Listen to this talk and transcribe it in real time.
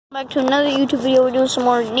Back to another YouTube video. We're doing some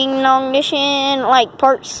more Ding Dong Mission, like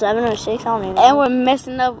part 7 or 6. I don't even know. And we're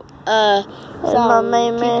messing up some my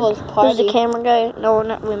main man. people's party. Who's the camera guy? No,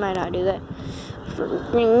 we might not do that.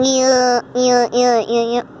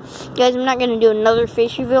 Yeah. Guys, I'm not gonna do another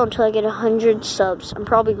face reveal until I get 100 subs. I'm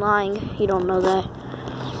probably lying. You don't know that.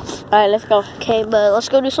 Alright, let's go. Okay, but let's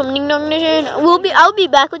go do some Ding Dong Mission. I'll be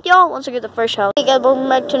back with y'all once I get the first house. Hey guys, welcome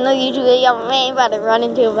back to another YouTube video. Man, about to run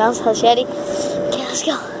into a bounce house yeti. Okay, let's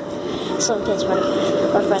go. Some kids party.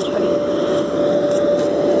 Our friends party.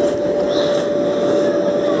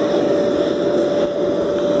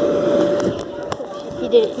 He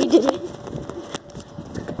did it. He does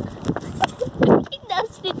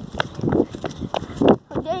it.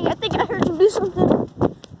 Oh, dang, I think I heard him do something.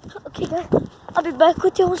 Okay, guys. I'll be back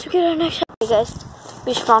with you once we get our next house. Hey, guys.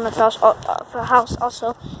 We just found a house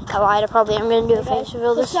also. I lied. I probably am going to do a face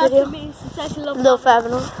reveal this video. Lil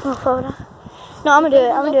Fabino. No, I'm going to do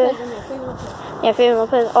it. Yeah, Favorite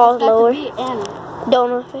Lopez, all lower. Don't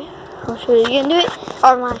know if I'll show you. You can do it.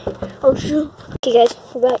 Or mine. Oh, shoot. Okay, guys,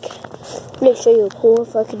 we're back. Let me show you a pool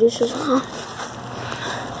if I could do so.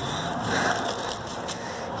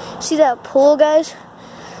 See that pool, guys?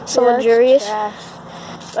 So luxurious.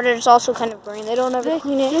 But it's also kind of boring. They don't ever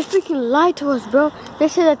clean it. They freaking lied to us, bro. They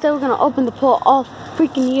said that they were going to open the pool all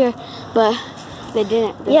freaking year, but they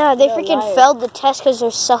didn't. They freaking failed the test because they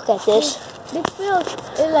suck at this. They failed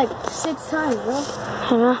it like 6 times, bro.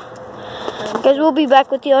 I know. Guys, we'll be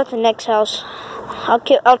back with you at the next house. I'll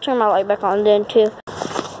turn my light back on then too.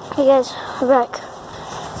 Hey guys, we're back.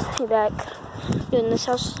 Hey back. Doing this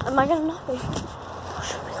house. Am I gonna knock?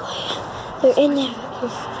 They're in there. Go.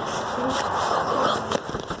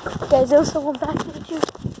 Guys, there was someone back there too.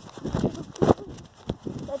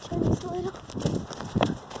 Did I turn this light on?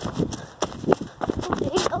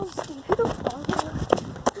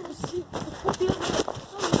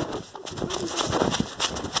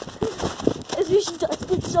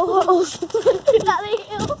 It's so hard. Oh, shit. Get out of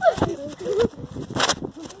here.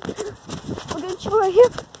 We're gonna chill right here.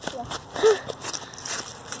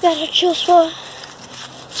 Got a chill spot.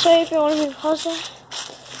 Sorry if you want me to pause that.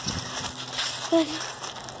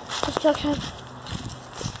 Just talk time.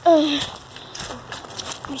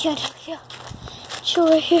 We can't talk here. Chill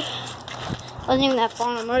right here. Wasn't even that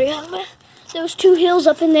far. I'm already out there. There was 2 hills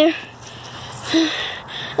up in there.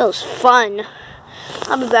 That was fun.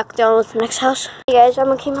 I'll be back down with the next house. Hey guys, I'm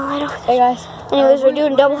gonna keep my light off. Hey guys. Anyways, we're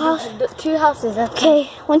doing double house. 2 houses. Okay,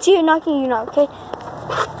 once you're knocking, you knock, okay?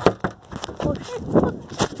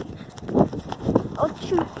 Oh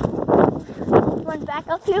shoot. Run back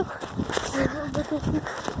up you. I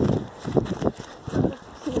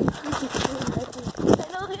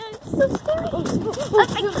know, it's so scary. I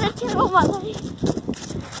think that's terrible, my life.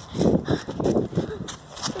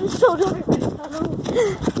 It's so dark.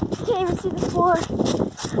 Can't even see the floor.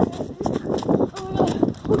 Oh my god.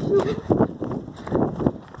 Oh shoot.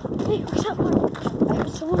 Hey, what's up? I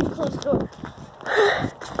heard someone close the door.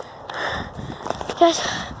 Guys,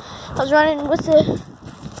 I was running with the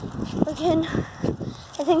again.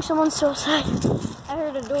 I think someone's still outside. I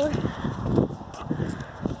heard a door.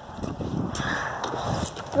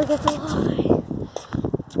 Look at the light.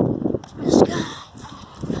 The sky.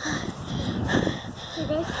 Hey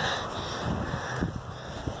guys.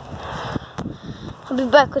 I'll be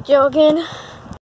back with you again.